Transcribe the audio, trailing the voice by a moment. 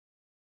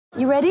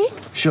You ready?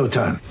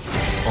 Showtime.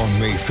 On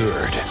May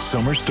 3rd,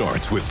 summer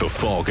starts with The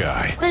Fall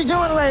Guy. Let's do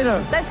it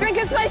later. Let's drink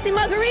a spicy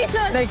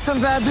margarita. Make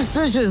some bad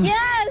decisions.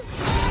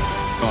 Yes!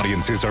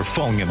 Audiences are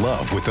falling in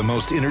love with the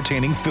most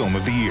entertaining film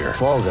of the year.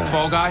 Fall Guy.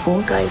 Fall Guy?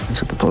 Fall Guy.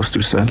 That's what the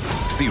poster said.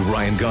 See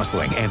Ryan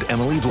Gosling and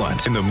Emily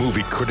Blunt in the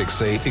movie critics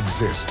say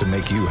exists to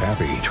make you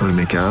happy. Trying to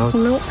make it out?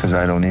 Nope. Because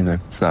I don't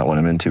either. It's not what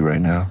I'm into right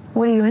now.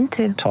 What are you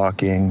into?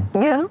 Talking.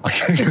 Yeah.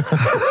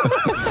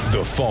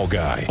 The Fall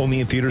Guy.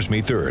 Only in theaters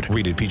May 3rd.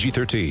 Rated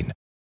PG-13.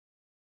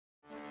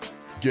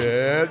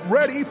 Get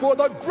ready for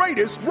the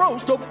greatest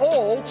roast of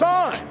all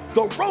time.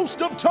 The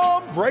Roast of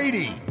Tom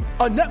Brady.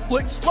 A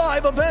Netflix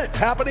live event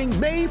happening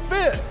May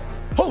 5th.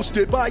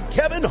 Hosted by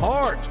Kevin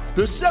Hart.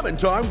 The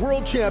 7-time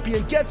world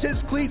champion gets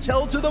his cleats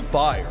held to the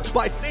fire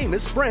by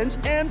famous friends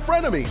and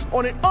frenemies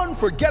on an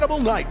unforgettable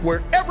night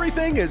where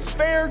everything is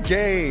fair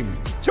game.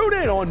 Tune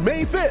in on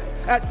May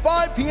 5th at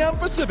 5 p.m.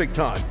 Pacific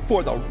time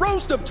for the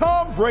Roast of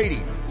Tom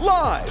Brady.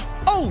 Live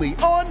only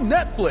on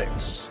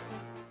Netflix.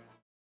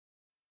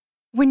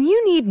 When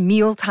you need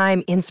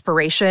mealtime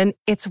inspiration,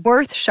 it's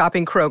worth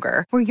shopping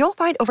Kroger, where you'll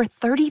find over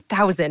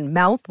 30,000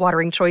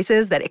 mouth-watering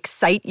choices that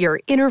excite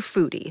your inner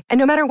foodie. And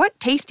no matter what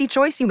tasty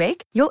choice you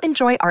make, you'll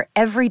enjoy our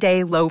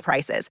everyday low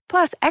prices,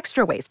 plus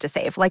extra ways to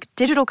save, like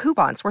digital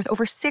coupons worth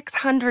over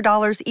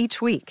 $600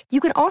 each week. You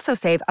can also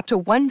save up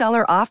to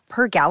 $1 off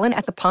per gallon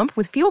at the pump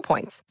with fuel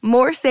points.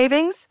 More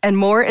savings and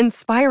more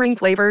inspiring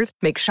flavors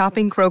make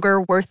shopping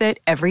Kroger worth it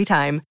every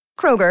time.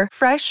 Kroger,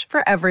 fresh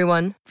for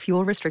everyone.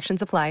 Fuel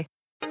restrictions apply.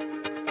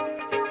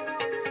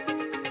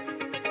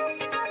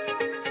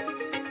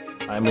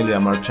 I'm Ilya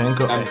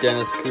Marchenko. I'm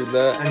Dennis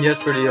Kudla. I'm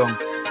Jesper de Jong.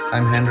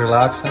 I'm Henry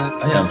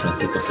Laaksonen. I am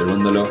Francisco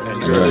Cerundolo,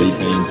 and you are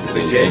listening to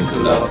the Game to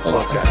Love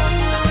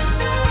podcast.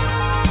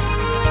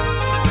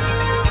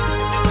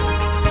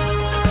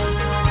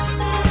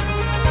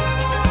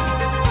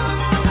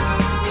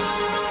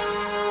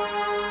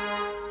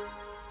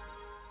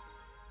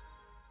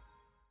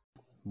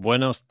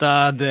 Buenos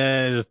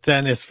tardes,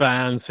 tennis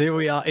fans. Here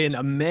we are in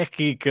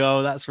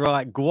Mexico. That's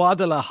right,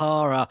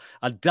 Guadalajara,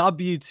 a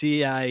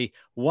WTA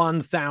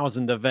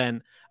 1000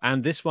 event.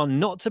 And this one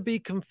not to be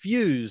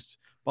confused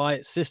by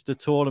its sister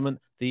tournament,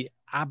 the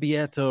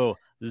Abierto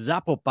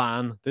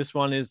Zapopan. This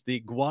one is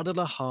the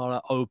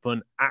Guadalajara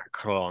Open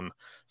Akron.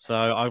 So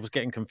I was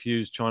getting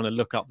confused trying to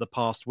look up the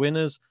past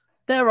winners.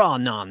 There are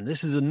none.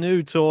 This is a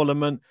new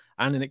tournament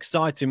and an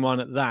exciting one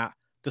at that,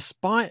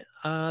 despite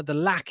the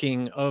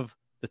lacking of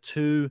the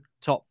two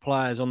top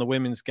players on the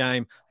women's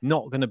game.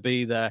 Not going to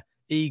be there.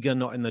 Iga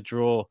not in the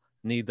draw.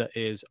 Neither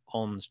is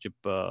Ons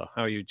Jabeur.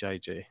 How are you,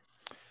 JG?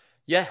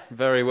 Yeah,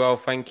 very well,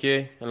 thank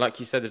you. And like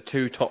you said, the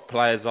two top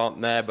players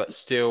aren't there, but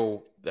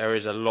still there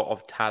is a lot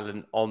of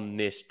talent on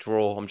this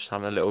draw. I'm just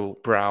having a little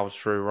browse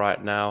through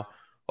right now.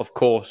 Of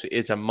course, it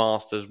is a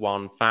Masters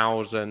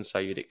 1000, so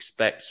you'd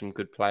expect some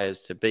good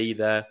players to be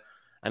there.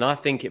 And I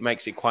think it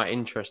makes it quite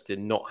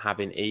interesting not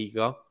having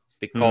Iga,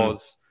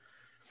 because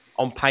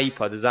on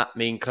paper, does that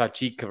mean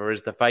Krejcikova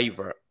is the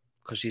favourite?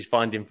 Because she's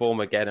finding form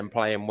again and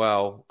playing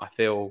well. I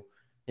feel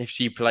if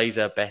she plays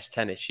her best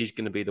tennis, she's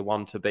going to be the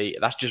one to beat.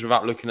 That's just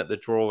without looking at the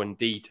draw in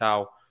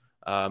detail.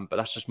 But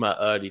that's just my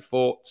early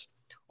thoughts.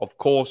 Of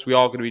course, we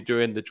are going to be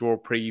doing the draw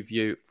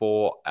preview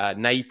for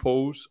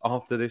Naples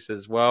after this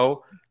as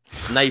well.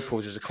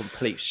 Naples is a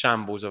complete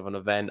shambles of an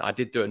event. I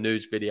did do a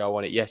news video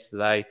on it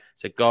yesterday,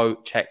 so go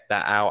check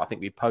that out. I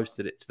think we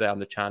posted it today on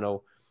the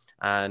channel,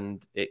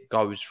 and it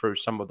goes through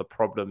some of the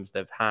problems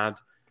they've had.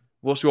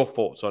 What's your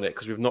thoughts on it?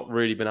 Because we've not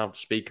really been able to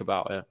speak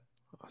about it.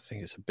 I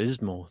think it's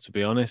abysmal, to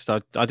be honest. I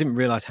didn't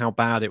realise how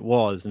bad it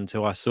was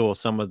until I saw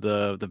some of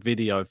the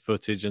video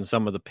footage and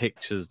some of the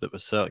pictures that were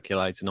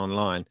circulating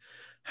online.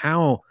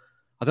 I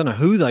don't know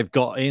who they've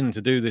got in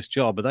to do this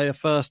job. Are they a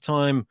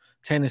first-time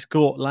tennis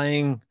court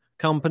laying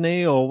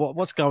company, or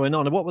what's going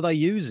on? And what were they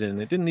using?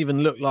 It didn't even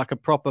look like a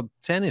proper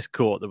tennis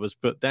court that was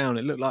put down.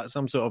 It looked like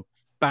some sort of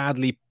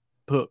badly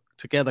put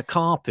together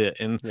carpet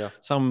in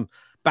some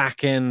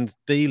back-end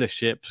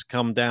dealerships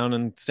come down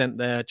and sent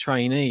their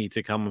trainee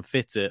to come and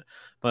fit it.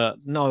 But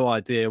no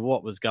idea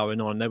what was going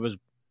on. There was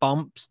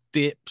bumps,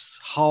 dips,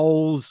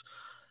 holes.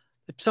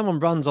 If someone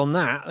runs on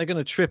that, they're going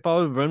to trip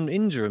over and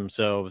injure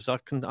themselves. I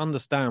can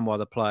understand why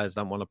the players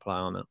don't want to play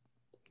on it.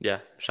 Yeah,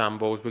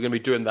 shambles. We're going to be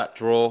doing that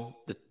draw.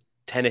 The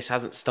tennis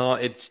hasn't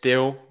started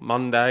still,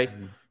 Monday.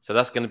 So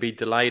that's going to be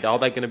delayed. Are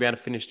they going to be able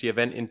to finish the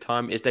event in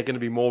time? Is there going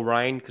to be more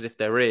rain? Because if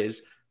there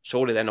is,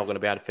 surely they're not going to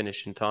be able to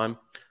finish in time.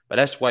 But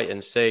let's wait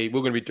and see.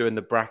 We're going to be doing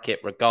the bracket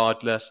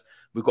regardless.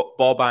 We've got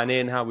Boban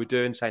in. How we're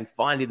doing? Saying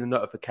finally the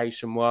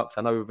notification works.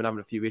 I know we've been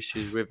having a few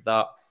issues with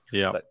that.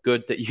 Yeah. But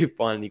good that you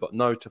finally got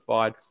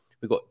notified.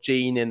 We've got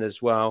Jean in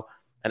as well.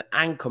 And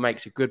Anchor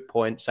makes a good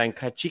point, saying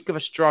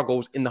Krejcikova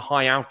struggles in the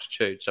high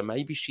altitude. So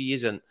maybe she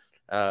isn't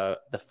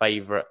the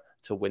favourite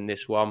to win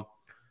this one.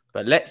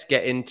 But let's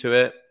get into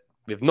it.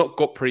 We've not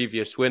got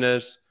previous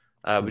winners.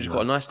 We've just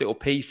got a nice little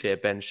piece here,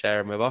 Ben,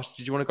 sharing with us.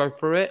 Did you want to go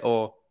through it,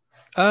 or?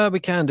 We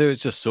can do.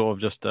 It's just sort of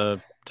just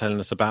a telling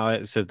us about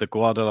it. It says the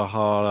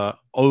Guadalajara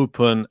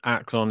Open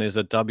Athlon is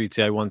a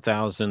WTA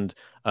 1000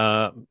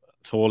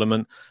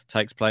 tournament.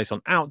 Takes place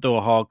on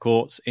outdoor hard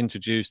courts,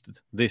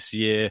 introduced this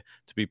year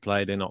to be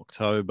played in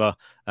October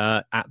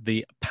at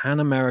the Pan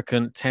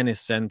American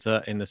Tennis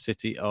Center in the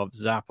city of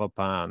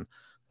Zapopan.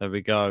 There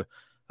we go.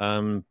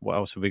 What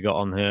else have we got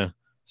on here?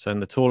 So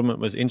the tournament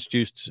was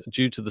introduced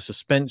due to the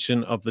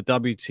suspension of the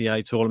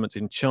WTA tournament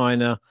in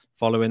China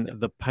following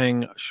the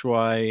Peng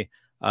Shuai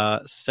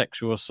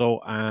sexual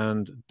assault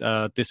and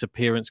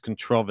disappearance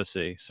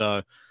controversy.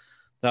 So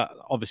that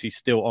obviously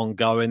still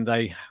ongoing.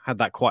 They had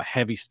that quite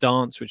heavy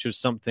stance, which was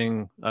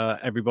something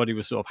everybody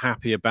was sort of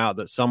happy about,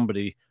 that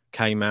somebody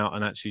came out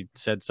and actually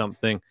said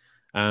something.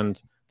 And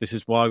this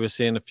is why we're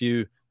seeing a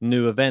few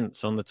new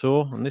events on the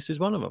tour, and this is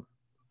one of them.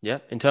 Yeah,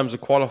 in terms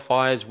of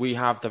qualifiers, we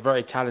have the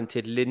very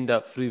talented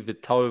Linda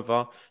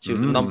Fruhvirtova. She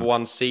was the number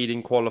 1 seed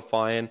in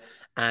qualifying,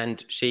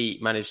 and she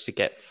managed to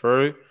get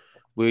through.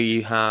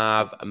 We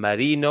have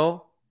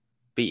Marino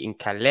beating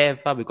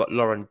Kaleva. We've got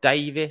Lauren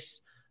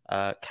Davis,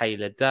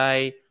 Kayla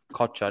Day,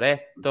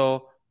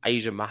 Cochoretto,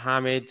 Asia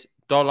Mohammed,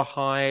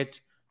 Dollarhide,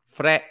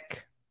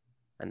 Freck,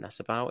 and that's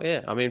about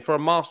it. I mean, for a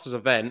Masters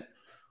event,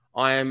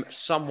 I am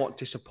somewhat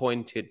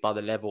disappointed by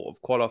the level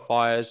of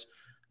qualifiers.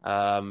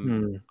 I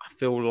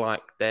feel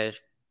like I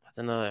just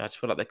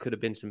feel like there could have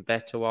been some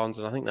better ones,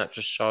 and I think that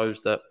just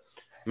shows that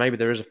maybe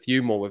there is a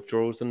few more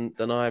withdrawals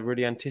than I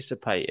really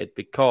anticipated,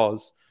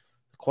 because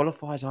the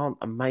qualifiers aren't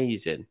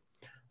amazing.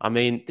 I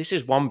mean, this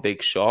is one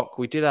big shock.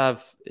 We did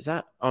have,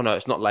 oh no,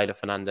 it's not Leylah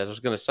Fernandez. I was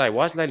going to say,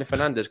 why is Leylah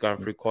Fernandez going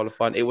through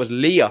qualifying? It was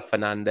Leah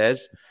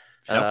Fernandez,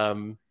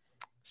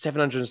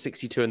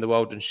 762 in the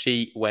world, and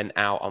she went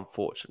out,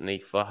 unfortunately,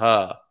 for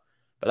her.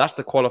 But that's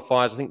the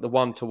qualifiers. I think the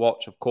one to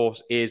watch, of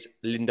course, is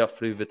Linda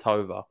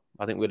Fruhvirtova.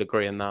 I think we'd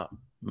agree on that.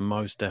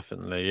 Most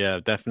definitely. Yeah,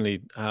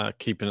 definitely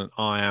keeping an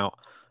eye out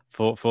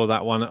for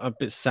that one. A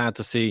bit sad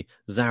to see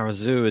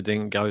Zarazua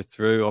didn't go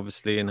through,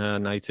 obviously in her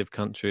native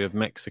country of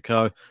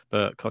Mexico,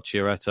 but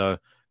Cochoretto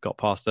got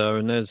past her.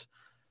 And there's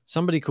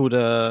somebody called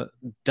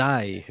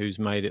Day who's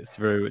made it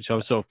through, which I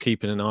was sort of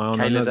keeping an eye on.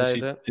 Kayla Day,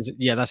 is it?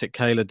 Yeah, that's it,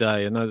 Kayla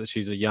Day. I know that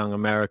she's a young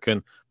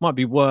American. Might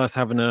be worth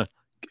having a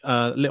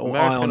little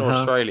eye on her. American or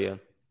Australian?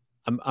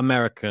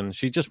 American.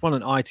 She just won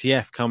an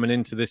ITF coming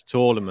into this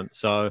tournament,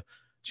 so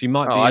she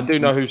might be. I do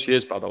know who she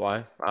is, by the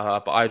way,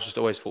 but I just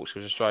always thought she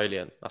was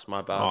Australian. That's my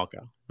bad. Oh, okay,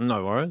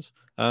 no worries.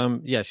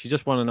 Yeah, she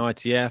just won an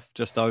ITF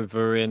just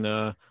over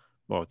in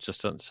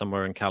just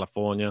somewhere in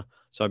California.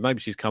 So maybe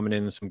she's coming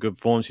in some good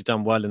form. She's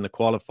done well in the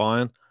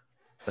qualifying.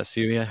 Let's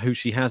see who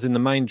she has in the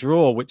main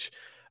draw, which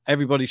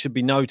everybody should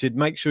be noted.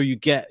 Make sure you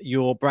get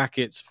your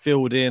brackets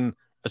filled in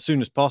as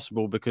soon as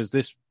possible, because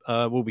this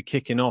will be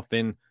kicking off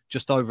in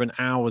just over an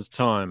hour's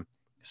time.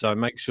 So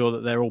make sure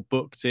that they're all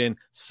booked in,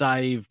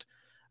 saved.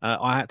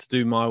 I had to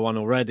do my one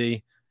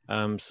already.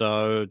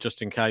 So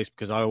just in case,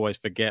 because I always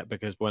forget,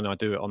 because when I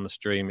do it on the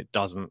stream, it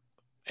doesn't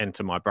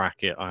enter my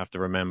bracket. I have to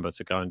remember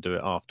to go and do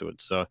it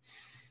afterwards. So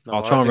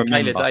I'll try and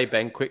remember. Kayla Day,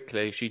 Ben,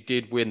 quickly, she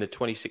did win the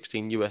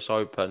 2016 US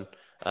Open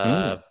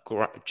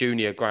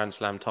junior Grand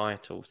Slam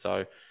title.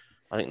 So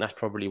I think that's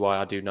probably why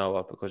I do know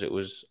her, because it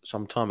was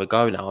some time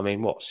ago now. I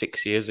mean,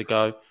 6 years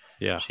ago?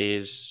 Yeah. She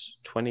is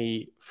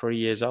 23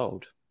 years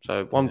old.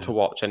 So one to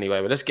watch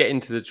anyway. But let's get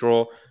into the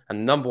draw.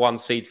 And the number 1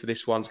 seed for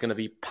this one's going to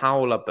be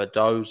Paula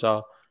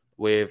Badoza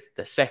with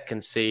the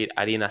 2nd seed,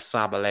 Arina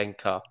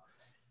Sabalenka.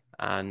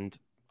 And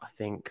I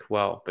think,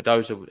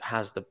 Badoza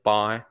has the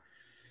bye.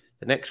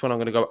 The next one, I'm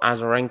going to go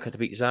Azarenka to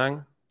beat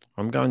Zhang.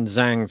 I'm going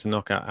Zhang to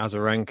knock out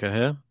Azarenka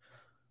here.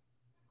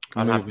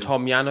 I'll have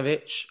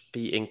Tomjanovic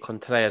beating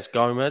Contreras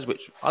Gomez,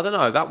 which, I don't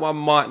know, that one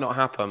might not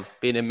happen.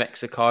 Being in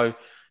Mexico,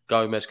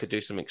 Gomez could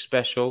do something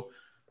special.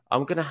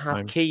 I'm going to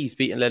have Keys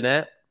beating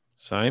Lynette.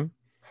 Same.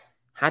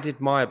 Hadid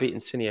Maya beating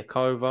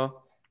Siniakova.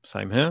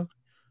 Same here.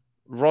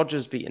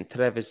 Rogers beating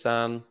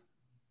Trevisan.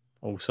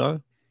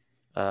 Also.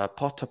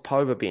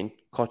 Potapova beating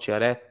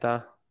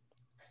Cochoretto.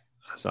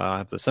 So I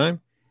have the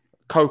same.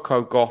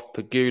 Coco Gauff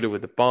Pegula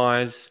with the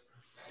buys.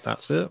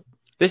 That's it.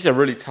 This is a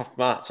really tough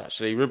match,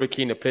 actually.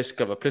 Rybakina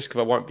Pliskova.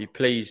 Pliskova won't be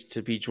pleased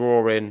to be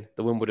drawing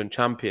the Wimbledon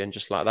champion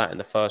just like that in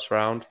the first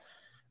round.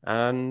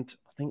 And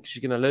I think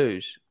she's going to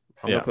lose.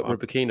 I'm going to put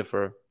Rybakina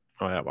through.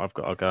 Oh, yeah, I've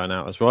got her going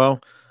out as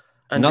well.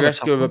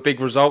 Andreescu with a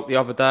big result the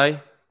other day.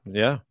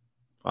 Yeah.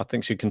 I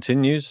think she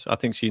continues. I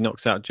think she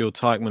knocks out Jill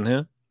Teichmann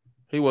here.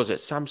 Who was it?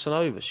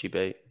 Samsonova she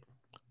beat?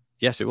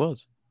 Yes, it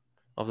was.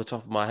 Off the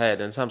top of my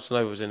head. And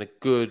Samsonova was in a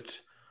good...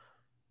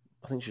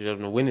 I think she was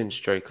on a winning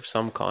streak of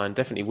some kind.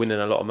 Definitely winning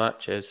a lot of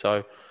matches.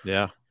 So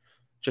yeah,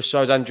 just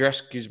shows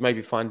Andreescu's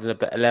maybe finding a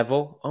better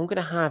level. I'm going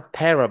to have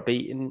Pera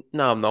beating...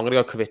 No, I'm not. I'm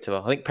going to go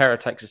Kvitova. I think Pera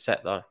takes a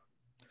set, though.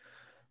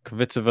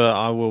 Kvitova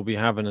I will be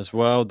having as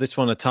well. This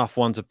one a tough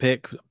one to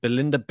pick.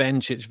 Belinda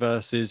Bencic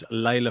versus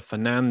Leylah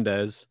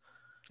Fernandez.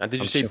 And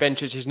did you see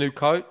Bencic's new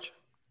coach?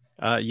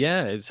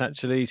 Yeah, it's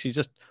actually... She's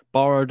just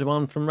borrowed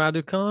one from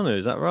Raducanu.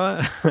 Is that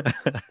right?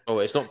 Oh,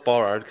 it's not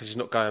borrowed because he's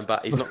not going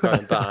back. He's not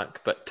going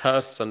back. But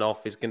Tursunov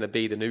is going to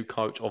be the new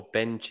coach of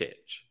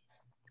Bencic.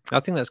 I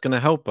think that's going to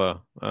help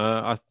her.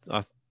 I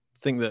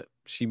think that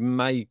she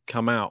may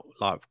come out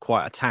like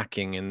quite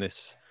attacking in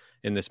this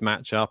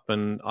matchup,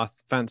 and I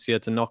fancy her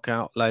to knock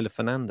out Leylah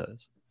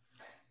Fernandez.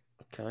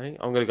 Okay,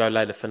 I'm going to go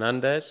Leylah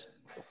Fernandez.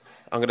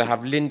 I'm going to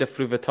have Linda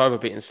Fruhvirtova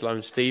beating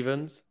Sloane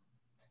Stephens.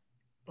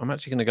 I'm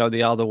actually going to go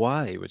the other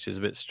way, which is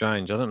a bit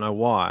strange. I don't know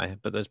why,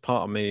 but there's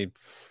part of me,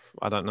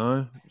 I don't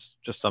know. It's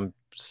just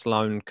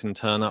Sloane can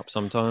turn up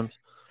sometimes.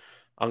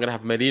 I'm going to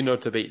have Merino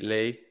to beat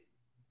Lee.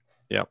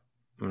 Yep,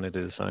 I'm going to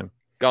do the same.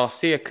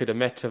 Garcia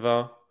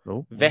Kudermetova,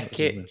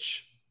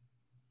 Vekic,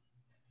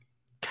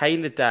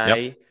 Kayla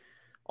Day,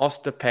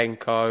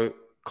 Ostapenko,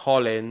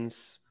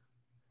 Collins,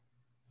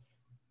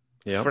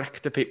 Frek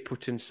to beat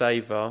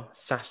Putintseva,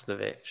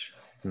 Sasnovich.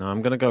 No,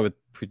 I'm going to go with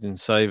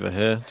Putintseva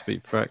here to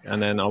beat Frek,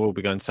 and then I will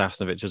be going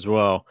Sasnovich as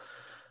well.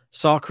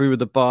 Sakari with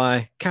the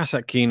bye,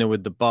 Kasatkina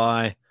with the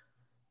bye,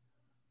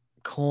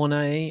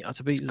 Cornet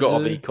to beat Zhu. It's got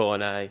to be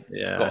Cornet.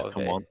 Yeah,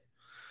 come on.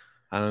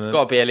 And it's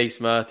got to be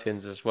Elise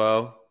Mertens as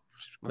well.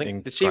 I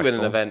think did she win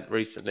an event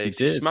recently?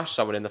 She smashed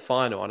someone in the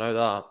final. I know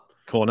that.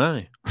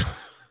 Cornet.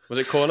 Was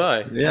it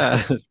Cornet?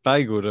 Yeah,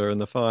 bageled her in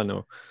the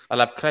final. I'll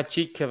have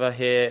Krejcikova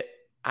here,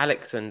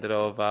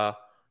 Alexandrova,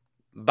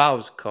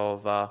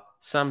 Bauskova,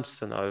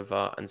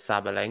 Samsonova, and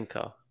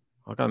Sabalenka.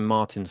 I'll go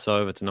Martin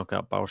Sova to knock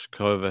out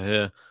Bauskova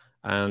here.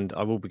 And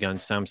I will be going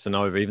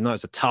Samsonova, even though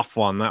it's a tough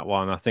one, that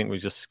one. I think we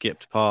just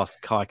skipped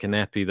past Kai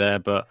Kanepi there,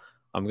 but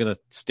I'm going to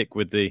stick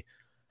with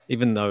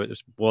even though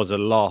it was a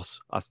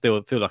loss, I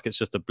still feel like it's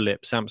just a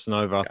blip.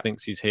 Samsonova, I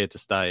think she's here to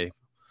stay.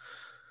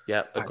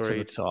 Yeah, back agreed.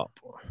 to the top.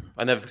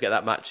 I never forget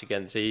that match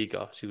against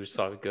Iga. She was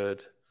so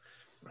good.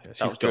 Yeah,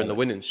 that was during the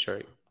winning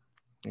streak.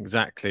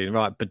 Exactly.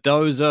 Right.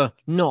 Badoza,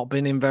 not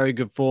been in very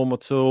good form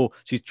at all.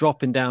 She's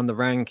dropping down the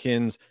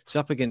rankings. She's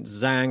up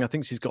against Zhang. I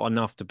think she's got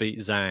enough to beat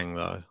Zhang,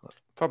 though.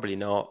 Probably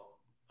not.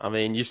 I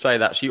mean, you say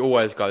that. She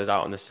always goes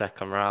out in the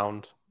second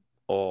round.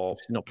 Or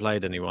she's not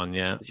played anyone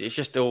yet. She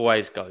just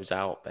always goes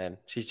out, Ben.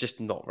 She's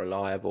just not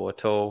reliable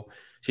at all.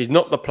 She's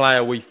not the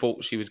player we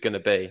thought she was going to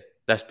be.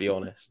 Let's be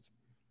honest.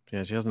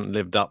 Yeah, she hasn't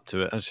lived up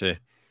to it, has she?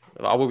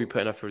 I will be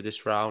putting her through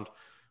this round.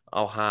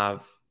 I'll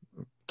have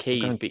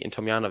Keys beating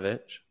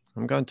Tomjanovic.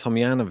 I'm going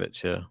Tomjanovic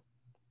here.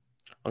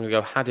 I'm going to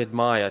go Hadid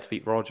Maya to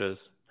beat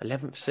Rogers.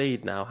 11th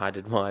seed now,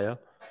 Hadid Maya.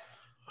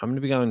 I'm going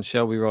to be going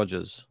Shelby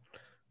Rogers.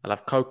 I'll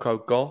have Coco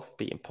Gauff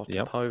beating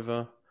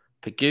Potapova.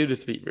 Pegula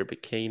to beat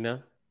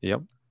Rybakina.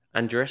 Yep.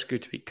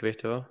 Andreescu to beat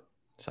Kvitova.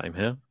 Same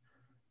here.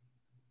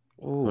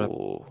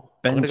 Ooh.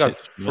 I'm going to go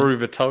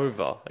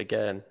Fruhvirtova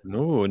again.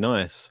 Oh,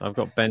 nice. I've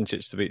got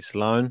Bencic to beat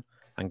Sloane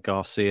and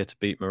Garcia to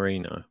beat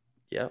Marino.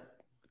 Yep.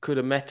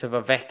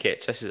 Kudermetova,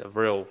 Vekic. This is a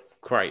real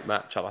great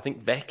matchup. I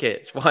think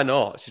Vekic, why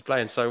not? She's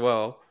playing so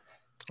well.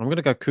 I'm going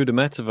to go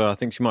Kudermetova. I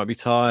think she might be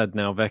tired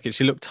now, Vekic.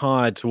 She looked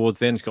tired towards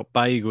the end. She got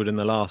bageled in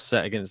the last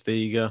set against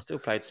Iga. Still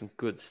played some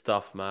good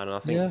stuff, man. And I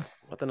think,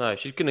 I don't know,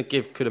 she's going to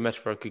give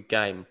Kudermetova a good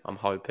game, I'm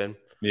hoping.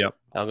 Yep.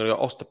 I'm going to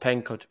go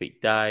Ostapenko to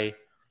beat Day.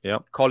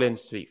 Yep.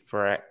 Collins to beat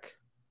Frek.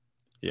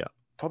 Yeah.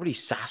 Probably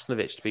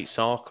Sasnovich to beat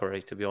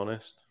Sakari, to be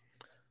honest.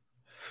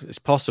 It's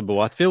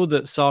possible. I feel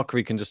that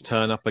Sakari can just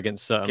turn up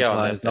against certain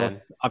players.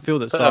 I feel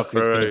that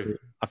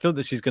I feel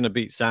that she's going to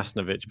beat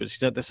Sasnovich, but she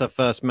said this is her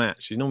first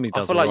match. She normally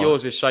does. I feel like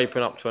yours is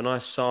shaping up to a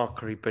nice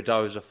Sakari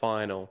Badoza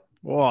final.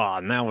 Wow,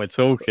 now we're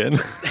talking.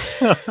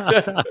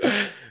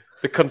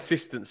 The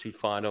consistency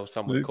final,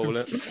 some would call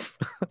it.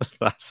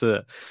 That's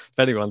it. If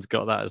anyone's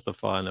got that as the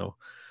final.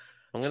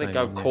 I'm going to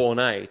go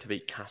Cornet to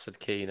beat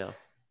Kasatkina.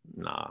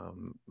 No,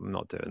 I'm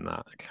not doing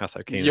that.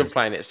 Kasatkina. You're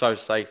playing it so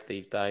safe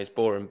these days.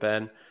 Boring,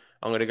 Ben.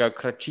 I'm going to go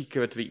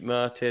Krejcikova to beat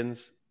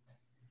Mertens.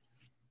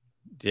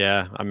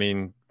 Yeah, I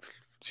mean,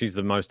 she's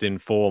the most in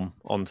form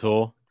on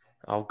tour.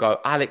 I'll go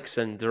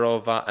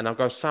Alexandrova and I'll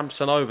go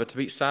Samsonova to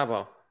beat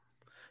Saba.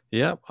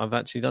 Yeah, I've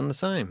actually done the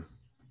same.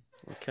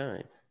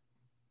 Okay.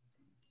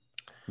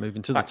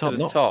 Moving to Back the top. To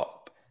the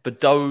top.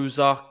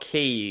 Badoza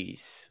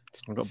Keys.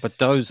 I've got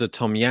Badoza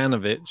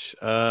Tomjanovic.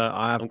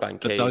 I'm going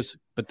Keys.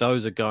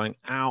 Badoza going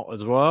out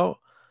as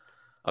well.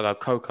 I'll go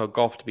Coco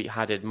Gauff to beat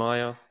Hadid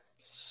Maya.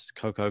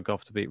 Coco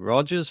Gauff to beat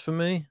Rogers for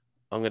me.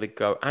 I'm going to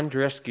go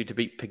Andreescu to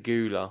beat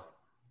Pegula.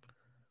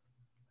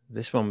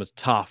 This one was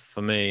tough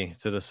for me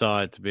to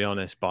decide, to be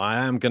honest, but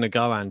I am going to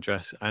go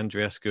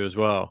Andreescu as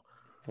well.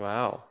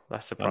 Wow,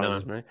 that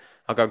surprises me.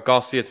 I'll go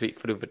Garcia to beat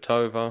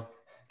Fruhvirtova.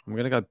 I'm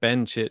going to go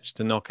Bencic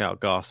to knock out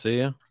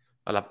Garcia.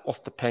 I'll have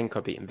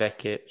Ostapenko beating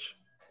Vekic.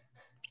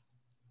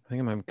 I think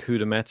I'm having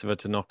Kudermetova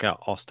to knock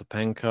out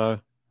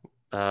Ostapenko.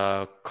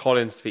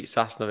 Collins to beat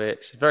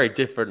Sasnovich. Very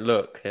different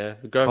look here.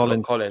 We're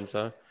going for Collins,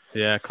 though.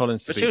 Yeah,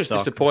 Collins to beat She was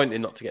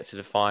disappointing not to get to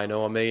the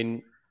final. I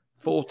mean,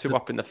 4-2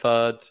 up in the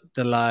third.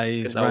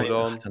 Delays, I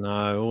don't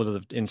know, all of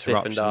the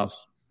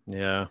interruptions.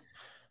 Yeah.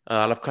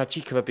 I'll have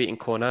Krejcikova beating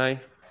Cornet.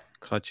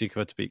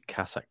 Krejcikova to beat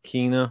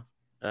Kasatkina.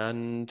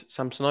 And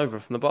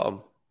Samsonova from the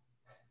bottom.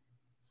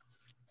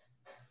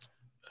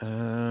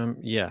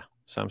 Yeah,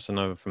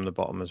 Samsonova from the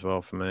bottom as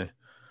well for me.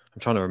 I'm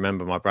trying to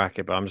remember my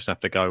bracket, but I'm just going to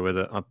have to go with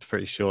it. I'm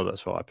pretty sure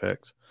that's what I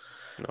picked.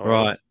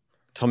 Right.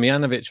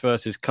 Tomjanovic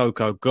versus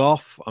Coco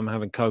Gauff. I'm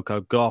having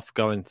Coco Gauff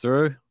going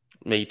through.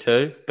 Me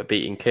too, but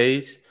beating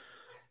Keys.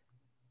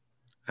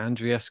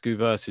 Andriescu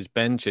versus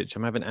Bencic.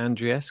 I'm having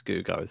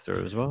Andriescu go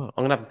through as well.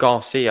 I'm going to have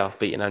Garcia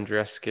beating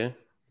Andriescu.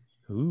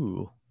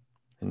 Ooh,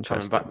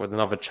 interesting. Coming back with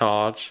another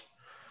charge.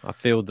 I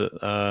feel that,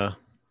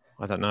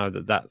 I don't know,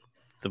 that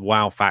the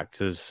wow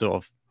factor's sort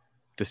of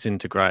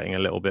disintegrating a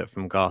little bit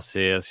from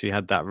Garcia. She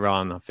had that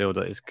run. I feel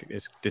that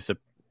it's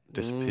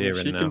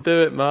disappearing she now. Can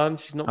do it, man.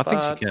 She's not bad.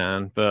 I think she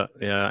can, but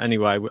yeah.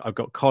 Anyway, I've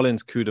got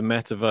Collins,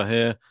 Kudermetova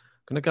here.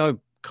 I'm going to go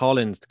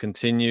Collins to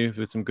continue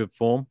with some good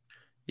form.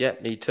 Yeah,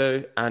 me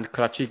too. And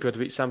Krajcikova to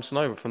beat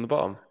Samsonova from the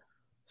bottom.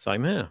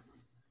 Same here.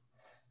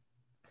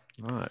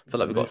 Right. I feel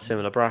like we've got a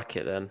similar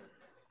bracket then.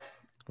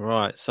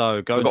 Right, so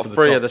we've got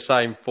three of the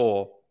same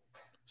four.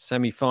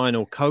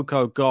 Semi-final,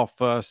 Coco Gauff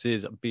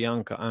versus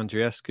Bianca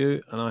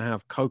Andreescu, and I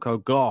have Coco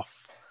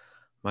Gauff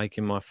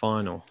making my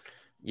final.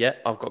 Yeah,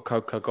 I've got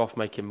Coco Gauff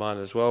making mine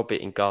as well,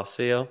 beating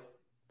Garcia.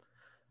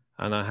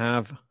 And I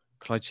have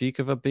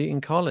Krajcikova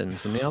beating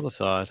Collins on the other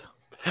side.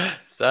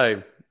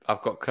 So,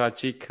 I've got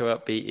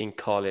Krajcikova beating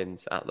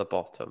Collins at the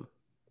bottom.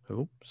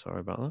 Oh, sorry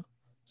about that.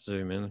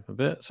 Zoom in a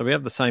bit. So we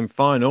have the same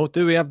final.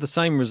 Do we have the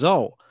same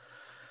result?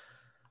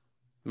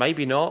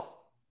 Maybe not,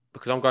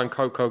 because I'm going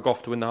Coco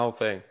Gauff to win the whole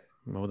thing.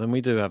 Well, then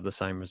we do have the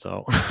same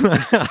result.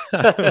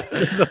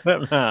 Just a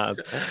bit mad.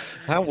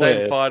 How same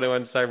weird. final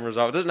and same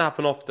result. It doesn't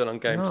happen often on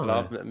Game to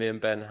Love that me and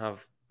Ben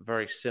have a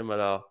very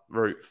similar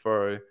route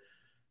through.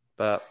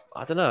 But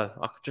I don't know.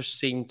 I just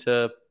seem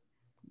to...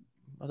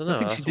 I don't know.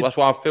 That's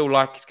why I feel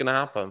like it's going to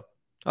happen.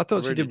 I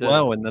thought she did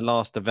well in the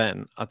last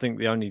event. I think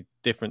the only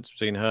difference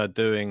between her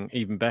doing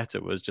even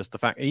better was just the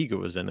fact Iga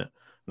was in it.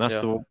 And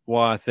that's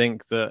why I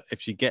think that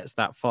if she gets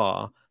that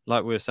far,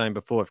 like we were saying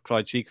before, if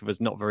Krajcikova's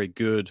not very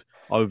good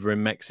over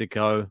in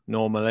Mexico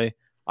normally,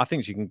 I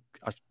think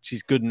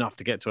she's good enough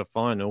to get to a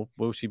final.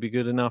 Will she be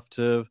good enough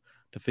to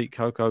defeat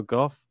Coco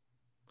Gauff?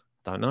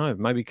 Don't know.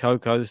 Maybe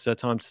Coco, this is her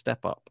time to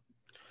step up.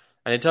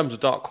 And in terms of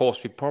dark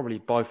horse, we probably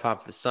both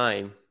have the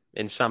same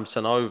in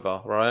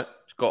Samsonova, right?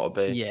 It's got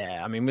to be.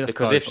 Yeah, I mean,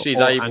 because if she's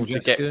able to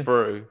get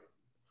through,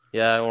 or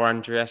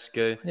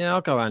Andreescu. Yeah,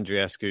 I'll go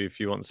Andreescu if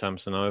you want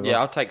Samsonova. Yeah,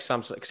 I'll take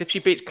Samsonova. Because if she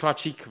beats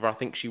Krajcikova, I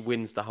think she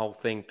wins the whole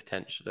thing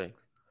potentially.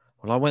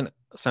 Well, I went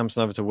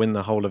Samsonova to win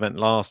the whole event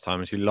last time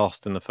and she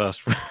lost in the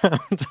first round.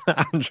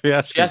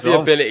 Andreescu. She has the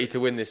ability to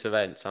win this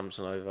event,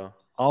 Samsonova.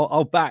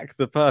 I'll back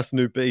the person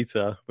who beat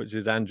her, which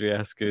is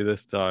Andreescu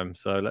this time.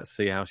 So let's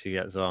see how she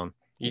gets on.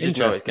 You just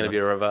know it's going to be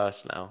a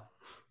reverse now.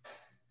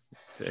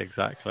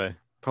 Exactly.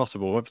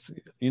 Possible.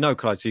 You know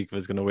Krajcikova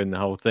is going to win the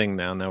whole thing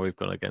now we've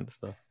gone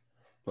against her.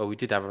 Well, we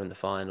did have her in the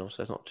final,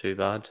 so it's not too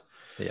bad.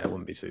 Yeah, it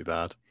wouldn't be too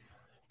bad.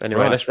 But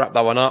anyway, let's wrap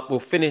that one up. We'll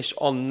finish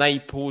on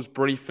Naples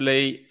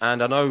briefly.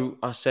 And I know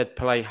I said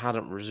play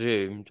hadn't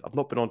resumed. I've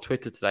not been on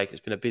Twitter today because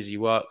it's been a busy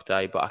work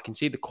day, but I can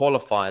see the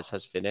qualifiers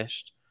has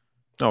finished.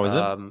 Oh, is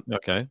it?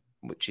 Okay.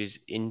 Which is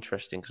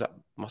interesting because that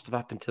must have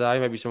happened today.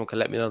 Maybe someone can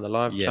let me know in the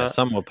live chat. Yeah,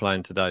 some were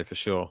playing today for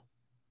sure.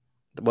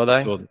 Were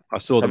they? I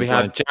saw them. We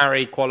had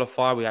Jarry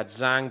qualify. We had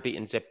Zhang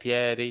beating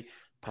Zeppieri.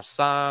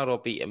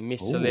 Passaro beating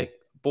Misalik.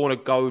 Borna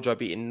Gojo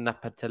beating I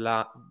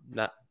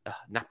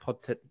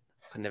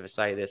can never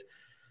say this.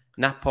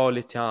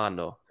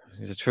 Napolitano.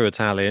 He's a true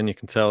Italian, you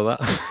can tell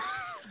that.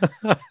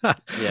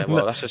 Yeah,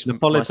 well, that's just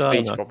my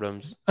speech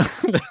problems.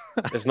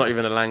 It's not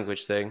even a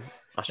language thing.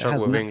 I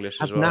struggle with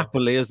English as well.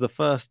 Napoli as the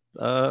first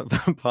part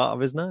of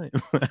his name.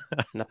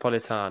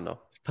 Napolitano.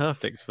 It's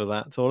perfect for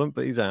that tournament,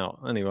 but he's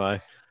out.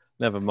 Anyway,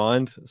 never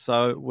mind.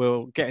 So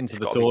we'll get into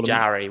the tournament.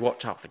 Jarry.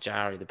 Watch out for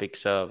Jarry, the big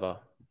server.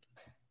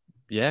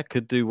 Yeah,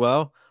 could do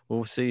well.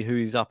 We'll see who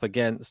he's up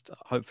against.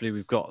 Hopefully,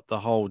 we've got the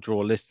whole draw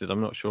listed.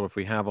 I'm not sure if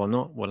we have or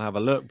not. We'll have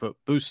a look. But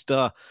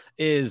Busta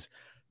is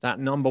that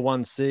number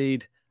one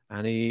seed,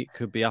 and he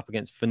could be up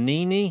against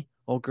Fanini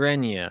or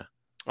Grenier.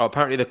 Oh,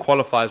 apparently the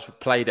qualifiers were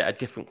played at a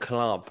different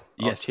club.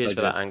 Yes, cheers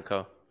for that,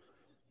 Anchor.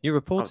 You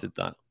reported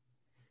that?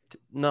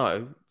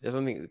 No, I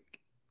don't think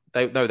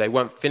they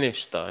weren't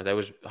finished though. They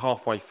was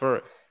halfway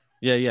through.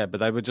 Yeah, but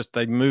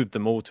they moved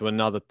them all to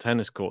another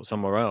tennis court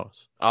somewhere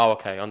else. Oh,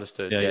 okay,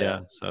 understood.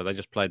 Yeah. So they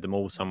just played them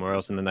all somewhere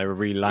else, and then they were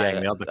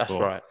relaying the other that's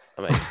court. Right.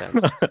 That makes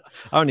sense.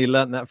 I only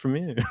learnt that from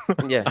you.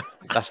 Yeah,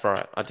 that's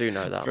right. I do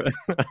know that.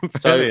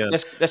 So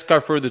let's go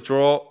through the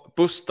draw.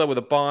 Busta with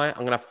a bye.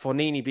 I'm going to have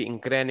Fonini beating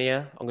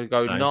Grenier. I'm going to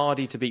go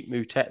Nardi to beat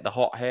Mutet, the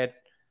hothead.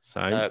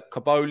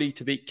 Caboli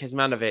to beat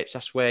Kecmanovic.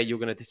 That's where you're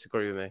going to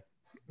disagree with me.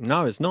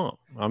 No, it's not.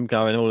 I'm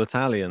going all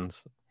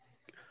Italians.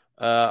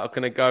 I'm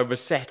going to go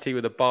Rossetti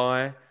with a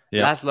bye.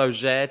 Yep. Laszlo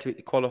Zer to beat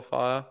the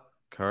qualifier.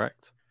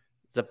 Correct.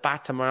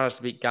 Zapata Morales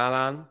to beat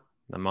Galan.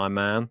 My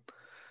man.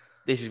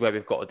 This is where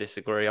we've got to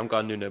disagree. I'm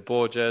going Nuno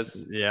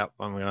Borges. Yep,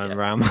 I'm going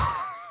Ramos.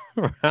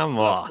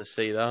 Love to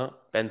see that.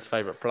 Ben's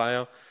favourite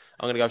player.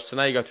 I'm going to go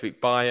Sonego to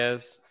beat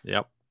Baez.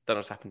 Yep. Don't know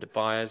what's happened to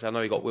Baez. I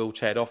know he got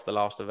wheelchaired off the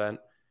last event,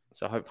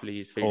 so hopefully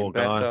he's feeling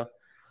better.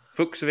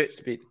 Fuchsovich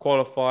to beat the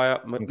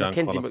qualifier.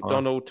 Mackenzie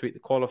McDonald to beat the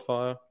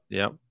qualifier.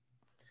 Yep.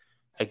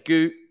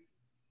 Agut.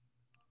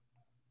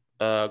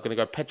 Going to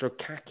go Pedro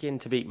Kakin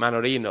to beat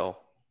Manorino.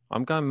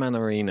 I'm going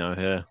Manorino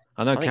here.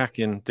 I know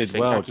Kakin did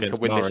well Kakin against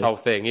could win Murray. this whole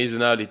thing. He's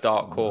an early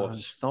dark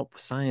horse. Stop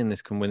saying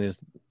this can win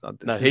his.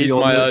 No, he's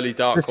my early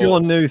dark horse. It's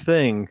your new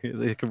thing.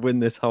 They could win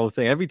this whole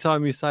thing. Every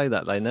time you say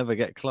that, they never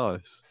get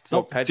close.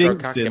 Stop Pedro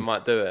Kakin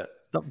might do it.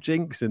 Stop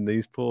jinxing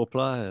these poor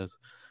players.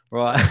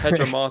 Right.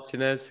 Pedro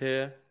Martinez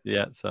here.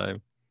 Yeah,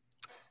 same.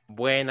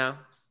 Buena.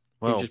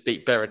 He just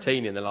beat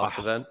Berrettini in the last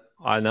event.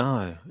 I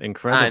know.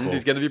 Incredible. And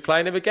he's going to be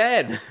playing him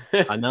again.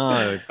 I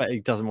know. But he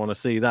doesn't want to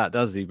see that,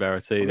 does he,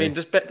 Berrettini? I mean,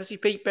 does he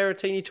beat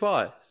Berrettini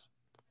twice?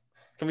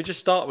 Can we just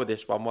start with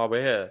this one while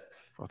we're here?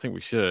 I think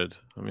we should.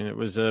 I mean, it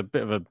was a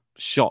bit of a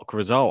shock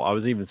result. I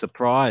was even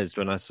surprised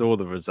when I saw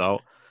the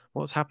result.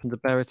 What's happened to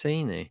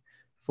Berrettini?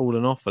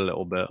 Fallen off a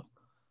little bit.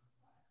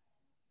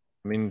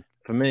 I mean,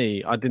 for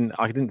me, I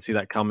didn't see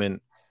that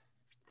coming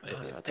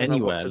anywhere. I don't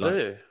know what to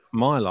do.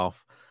 Mile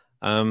off.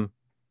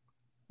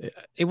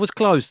 It was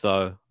close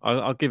though.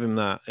 I'll give him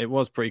that. It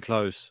was pretty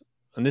close.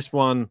 And this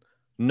one,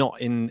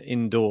 not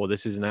indoor.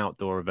 This is an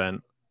outdoor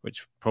event,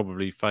 which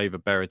probably favour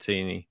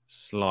Berrettini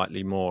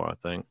slightly more, I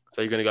think.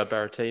 So you're going to go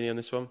Berrettini on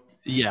this one?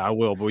 Yeah, I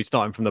will. But we're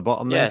starting from the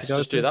bottom. Yes,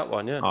 just do that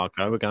one. Yeah.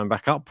 Okay, we're going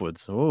back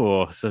upwards.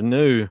 Oh, it's a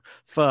new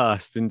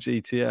first in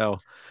GTL.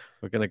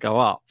 We're going to go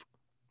up.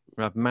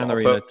 We have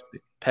Manorino.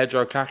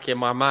 Pedro Kakin,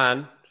 my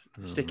man,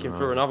 sticking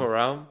through another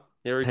round.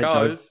 Here he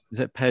goes. Is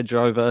it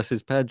Pedro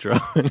versus Pedro?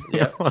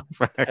 Yeah.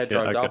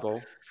 Pedro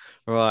double.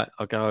 Right,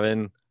 I'll go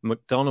in.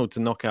 McDonald to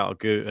knock out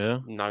Agut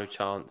here. No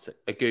chance.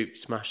 Agut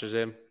smashes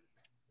him.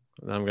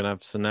 Then I'm going to have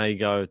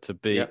Sonego to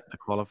beat the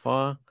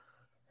qualifier.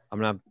 I'm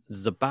going to have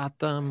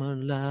Zapata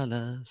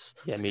Morales.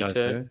 Yeah, me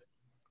too.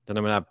 Then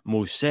I'm going to have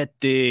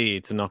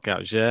Musetti to knock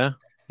out Ger.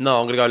 No,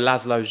 I'm going to go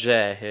Laszlo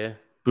Ger here.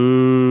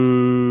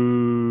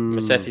 Boo.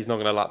 Musetti's not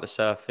going to like the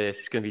surface.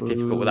 It's going to be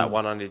difficult with that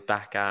one-handed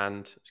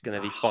backhand. It's going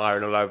to be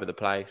firing all over the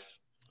place.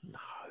 No.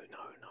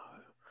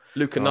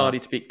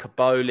 Lucanardi to beat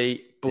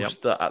Caboli.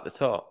 Buster at the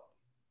top.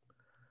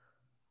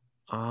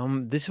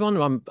 This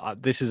one,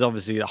 this is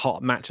obviously a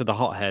hot match of the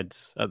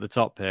hotheads at the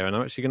top here, and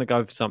I'm actually going to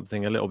go for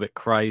something a little bit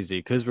crazy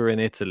because we're in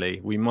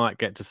Italy. We might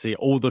get to see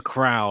all the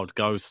crowd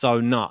go so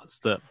nuts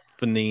that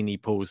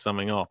Fognini pulls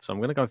something off. So I'm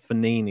going to go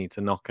Fognini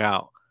to knock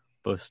out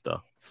Buster.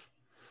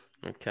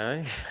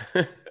 Okay,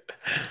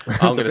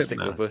 I'm going to stick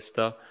with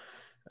Buster.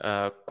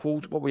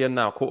 What we are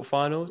now?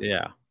 Quarterfinals.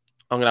 Yeah.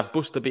 I'm going to have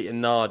Buster beating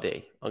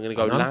Nardi. I'm going to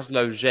go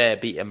Laszlo Ger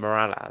beating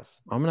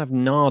Morales. I'm going to have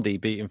Nardi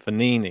beating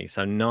Fognini.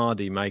 So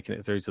Nardi making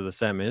it through to the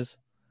semis.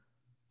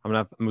 I'm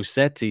going to have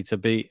Musetti to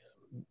beat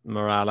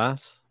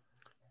Morales.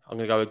 I'm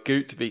going to go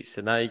Agut to beat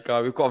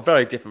Sonego. We've got a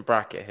very different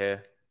bracket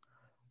here.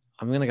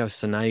 I'm going to go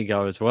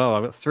Sonego as well.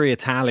 I've got 3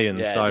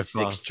 Italians so this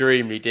far. Is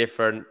extremely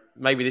different.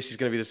 Maybe this is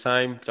going to be the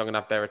same. So I'm going to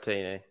have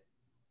Berrettini.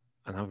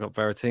 And I've got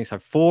Berrettini. So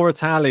 4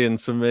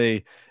 Italians for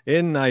me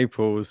in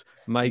Naples.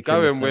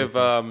 Going with...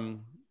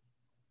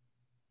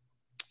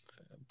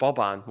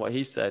 Boban, what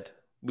he said,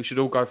 we should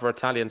all go for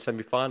Italian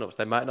semi-finals.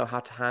 They might know how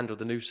to handle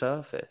the new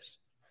surface.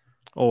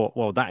 Or,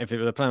 well, that if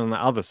it were playing on that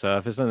other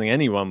surface, I don't think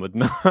anyone would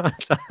know how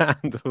to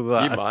handle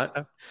that. You might.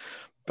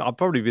 But I'll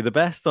probably be the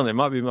best on it. It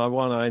might be my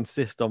one I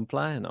insist on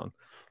playing on.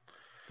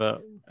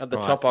 But at the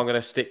top, I'm going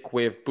to stick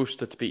with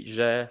Buster to beat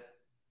Ger.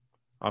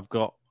 I've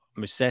got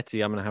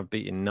Musetti. I'm going to have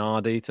beaten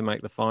Nardi to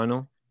make the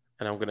final.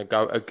 And I'm going to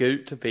go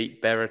Agut to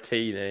beat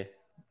Berrettini.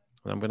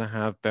 And I'm going to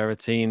have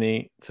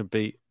Berrettini to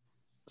beat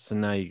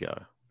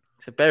Sonego.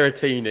 So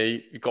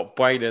Berrettini, you got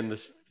Buena in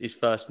his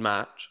first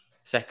match,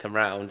 second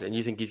round, and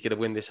you think he's going to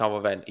win this whole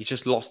event. He's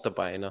just lost to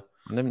Buena.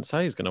 I didn't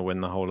say he's going to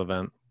win the whole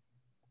event.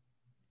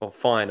 Or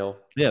final.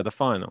 Yeah, the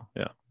final,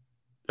 yeah.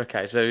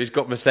 Okay, so he's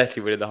got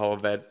Musetti winning the whole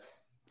event.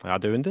 I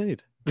do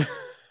indeed.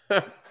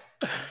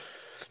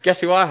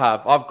 Guess who I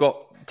have? I've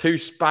got 2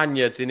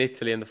 Spaniards in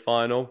Italy in the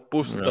final.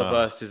 Buster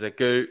versus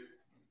Agut.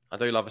 I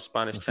do love a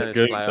Spanish tennis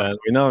player. Then.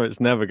 We know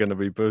it's never going to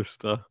be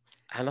Buster.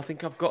 And I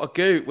think I've got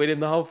Agut winning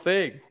the whole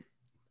thing.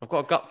 I've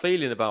got a gut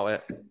feeling about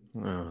it.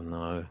 Oh,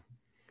 no.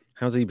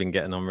 How's he been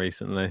getting on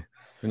recently?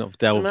 We've not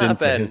delved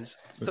into his...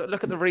 So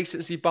look at the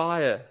recency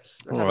bias.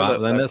 All right,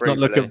 then let's not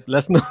look at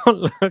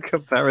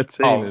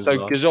Berrettini. Oh,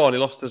 so Gazon, he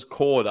lost his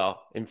quarter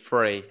in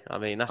 3. I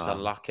mean, that's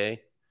unlucky.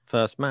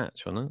 First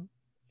match, wasn't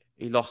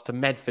it? He lost to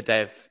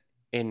Medvedev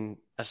in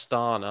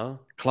Astana.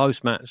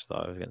 Close match,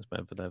 though, against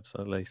Medvedev,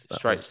 so at least...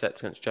 Straight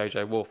sets against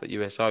JJ Wolf at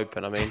US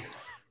Open. I mean,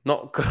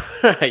 not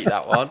great,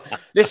 that one.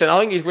 Listen, I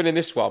think he's winning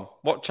this one.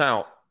 Watch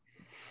out.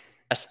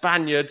 A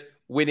Spaniard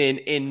winning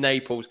in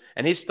Naples.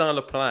 And his style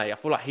of play, I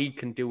feel like he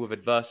can deal with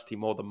adversity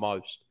more than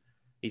most.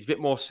 He's a bit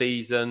more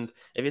seasoned.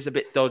 If it's a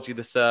bit dodgy,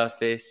 the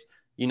surface,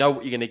 you know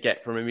what you're going to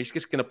get from him. He's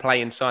just going to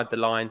play inside the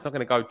line. He's not going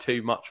to go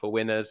too much for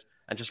winners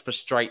and just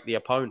frustrate the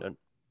opponent.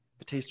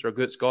 Bautista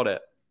Agut's got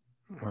it.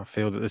 I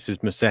feel that this is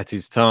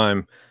Musetti's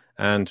time.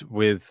 And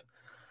with,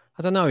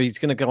 I don't know, he's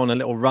going to go on a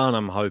little run,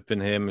 I'm hoping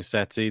here,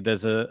 Musetti.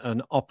 There's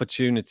an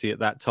opportunity at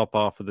that top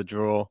half of the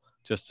draw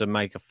just to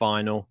make a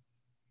final.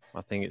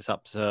 I think it's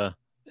up to...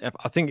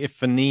 I think if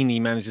Fognini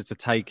manages to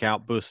take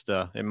out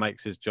Buster, it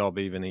makes his job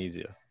even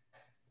easier.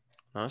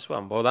 Nice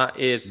one. Well, that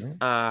is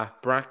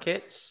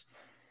brackets.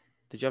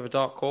 Did you have a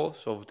dark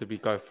horse, or did we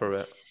go through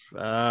it?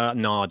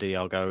 Nardi,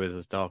 I'll go with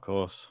as dark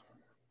horse.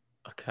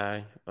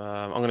 Okay.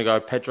 I'm going to go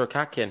Pedro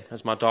Kakin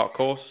as my dark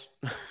horse.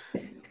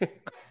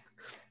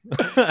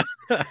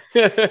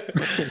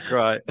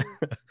 Right.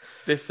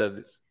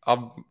 Listen,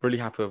 I'm really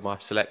happy with my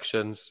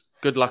selections.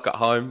 Good luck at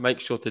home. Make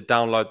sure to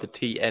download the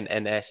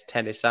TNNS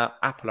tennis app,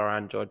 Apple or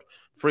Android,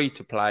 free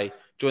to play.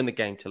 Join the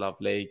Game to Love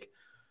League.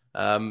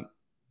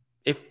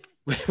 If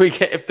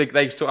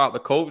they sort out the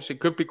courts, it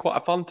could be quite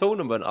a fun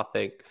tournament, I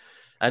think,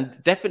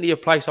 and definitely a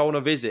place I want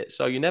to visit.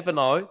 So you never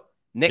know.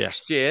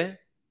 Next year,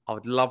 I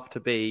would love to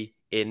be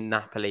in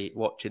Napoli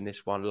watching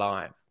this one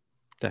live.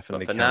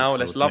 Definitely. But for now,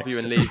 let's love you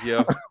and leave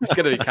you. It's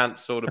going to be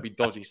cancelled. It'll be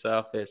dodgy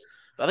surface.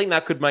 But I think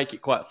that could make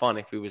it quite fun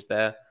if we was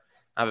there,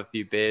 have a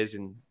few beers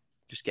and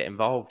just get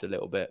involved a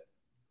little bit.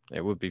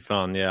 It would be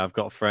fun. Yeah, I've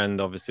got a friend,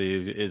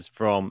 obviously, who is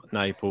from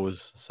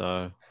Naples,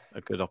 so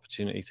a good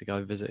opportunity to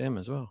go visit him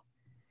as well.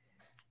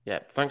 Yeah,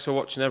 thanks for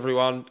watching,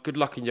 everyone. Good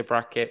luck in your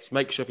brackets.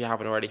 Make sure if you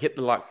haven't already, hit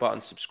the like button,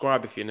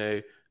 subscribe if you're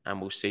new, and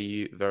we'll see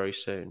you very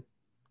soon.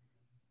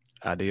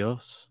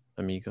 Adios,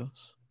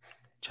 amigos.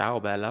 Ciao,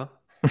 Bella.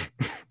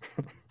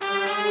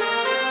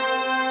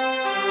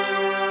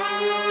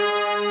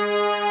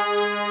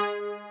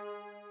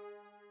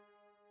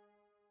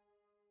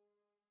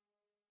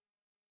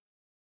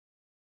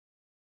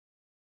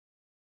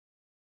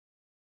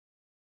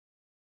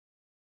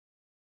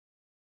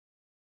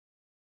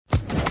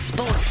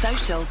 Sports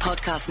Social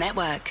Podcast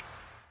Network.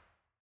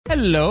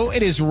 Hello,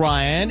 it is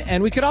Ryan,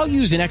 and we could all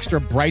use an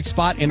extra bright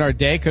spot in our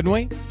day, couldn't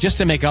we? Just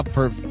to make up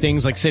for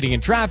things like sitting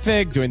in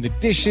traffic, doing the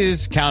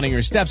dishes, counting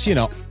your steps, you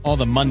know, all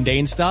the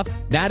mundane stuff.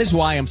 That is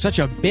why I'm such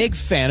a big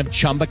fan of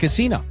Chumba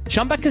Casino.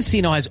 Chumba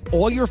Casino has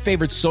all your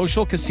favorite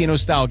social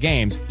casino-style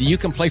games that you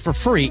can play for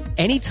free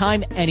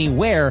anytime,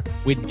 anywhere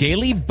with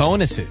daily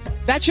bonuses.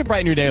 That should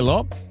brighten your day a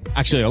little.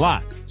 Actually, a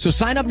lot. So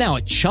sign up now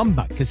at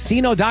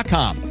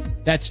ChumbaCasino.com.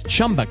 That's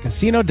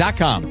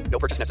ChumbaCasino.com. No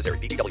purchase necessary.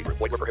 VGW Group.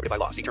 Void where prohibited by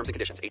law. See terms and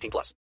conditions. 18+.